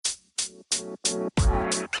Good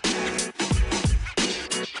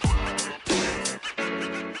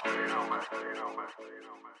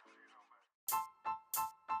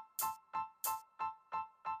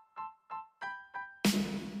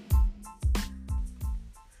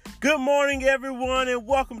morning, everyone, and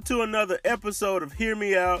welcome to another episode of Hear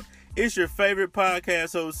Me Out. It's your favorite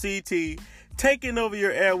podcast host, CT, taking over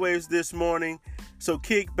your airwaves this morning. So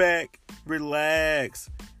kick back, relax,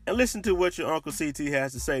 and listen to what your Uncle CT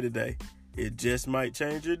has to say today. It just might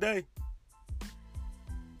change your day.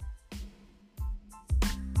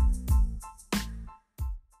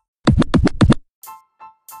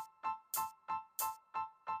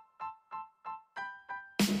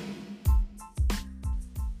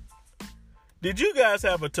 Did you guys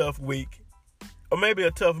have a tough week? Or maybe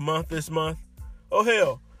a tough month this month? Oh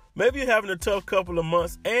hell, maybe you're having a tough couple of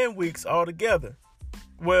months and weeks altogether.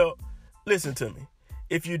 Well, listen to me.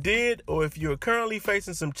 If you did, or if you're currently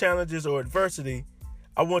facing some challenges or adversity,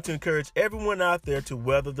 I want to encourage everyone out there to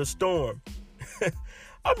weather the storm.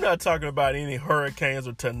 I'm not talking about any hurricanes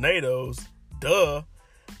or tornadoes. Duh.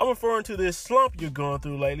 I'm referring to this slump you're going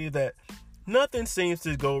through lately that nothing seems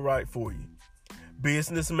to go right for you.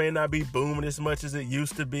 Business may not be booming as much as it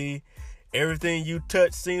used to be. Everything you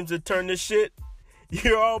touch seems to turn to shit.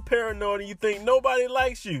 You're all paranoid and you think nobody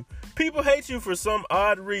likes you. People hate you for some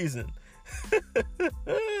odd reason.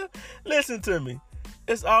 Listen to me.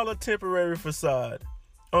 It's all a temporary facade.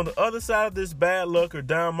 On the other side of this bad luck or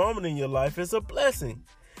down moment in your life is a blessing.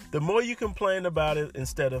 The more you complain about it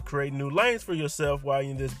instead of creating new lanes for yourself while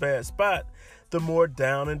you're in this bad spot, the more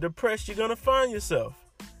down and depressed you're going to find yourself.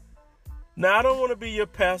 Now, I don't want to be your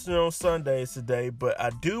pastor on Sundays today, but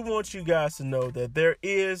I do want you guys to know that there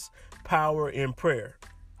is power in prayer.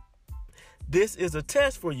 This is a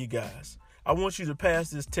test for you guys. I want you to pass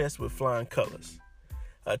this test with flying colors.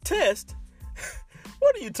 A test?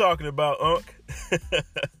 What are you talking about, Unc?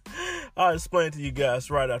 I'll explain to you guys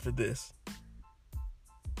right after this.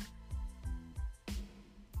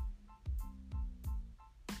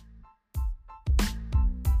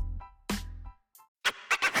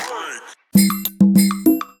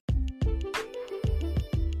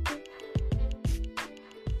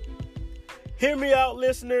 Hear me out,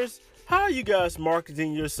 listeners. How are you guys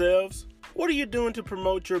marketing yourselves? What are you doing to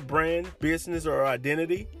promote your brand, business, or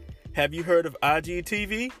identity? Have you heard of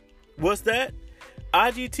IGTV? What's that?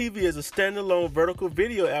 IGTV is a standalone vertical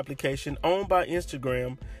video application owned by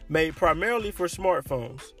Instagram, made primarily for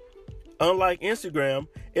smartphones. Unlike Instagram,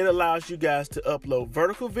 it allows you guys to upload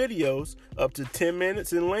vertical videos up to 10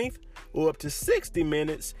 minutes in length or up to 60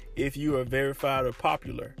 minutes if you are verified or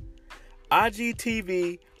popular.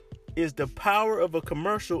 IGTV is the power of a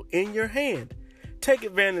commercial in your hand. Take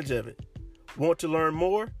advantage of it. Want to learn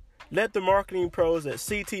more? Let the marketing pros at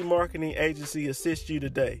CT Marketing Agency assist you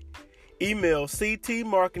today. Email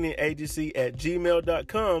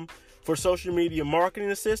ctmarketingagency@gmail.com for social media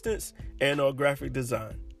marketing assistance and or graphic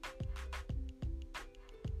design.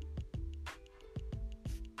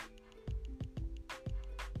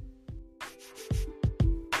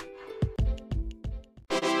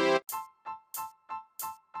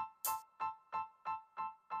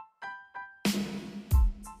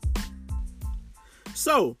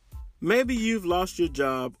 So, maybe you've lost your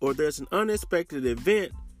job or there's an unexpected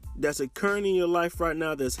event that's occurring in your life right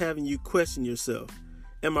now that's having you question yourself.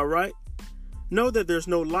 Am I right? Know that there's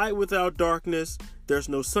no light without darkness. There's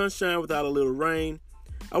no sunshine without a little rain.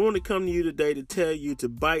 I want to come to you today to tell you to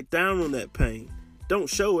bite down on that pain. Don't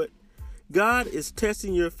show it. God is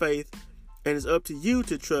testing your faith, and it's up to you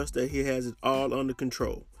to trust that He has it all under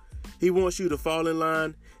control. He wants you to fall in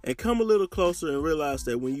line and come a little closer and realize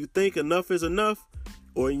that when you think enough is enough,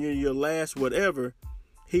 or you're your last whatever,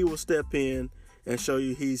 He will step in and show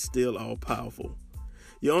you He's still all powerful.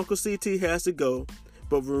 Your Uncle CT has to go,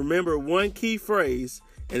 but remember one key phrase,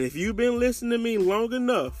 and if you've been listening to me long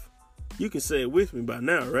enough, you can say it with me by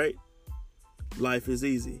now, right? Life is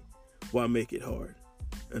easy. Why make it hard?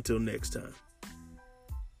 Until next time.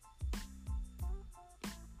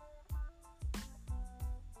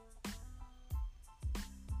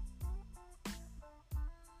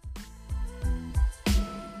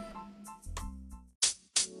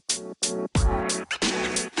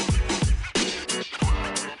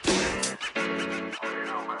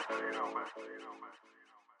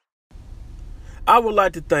 I would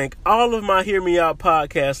like to thank all of my Hear Me Out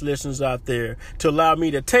podcast listeners out there to allow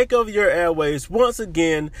me to take over your airways once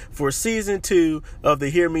again for season 2 of the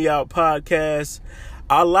Hear Me Out podcast.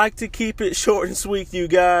 I like to keep it short and sweet, you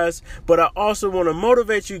guys, but I also want to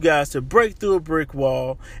motivate you guys to break through a brick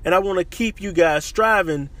wall, and I want to keep you guys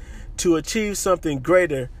striving to achieve something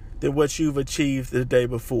greater than what you've achieved the day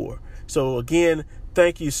before. So again,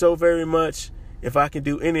 thank you so very much. If I can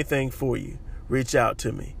do anything for you, reach out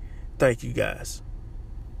to me. Thank you, guys.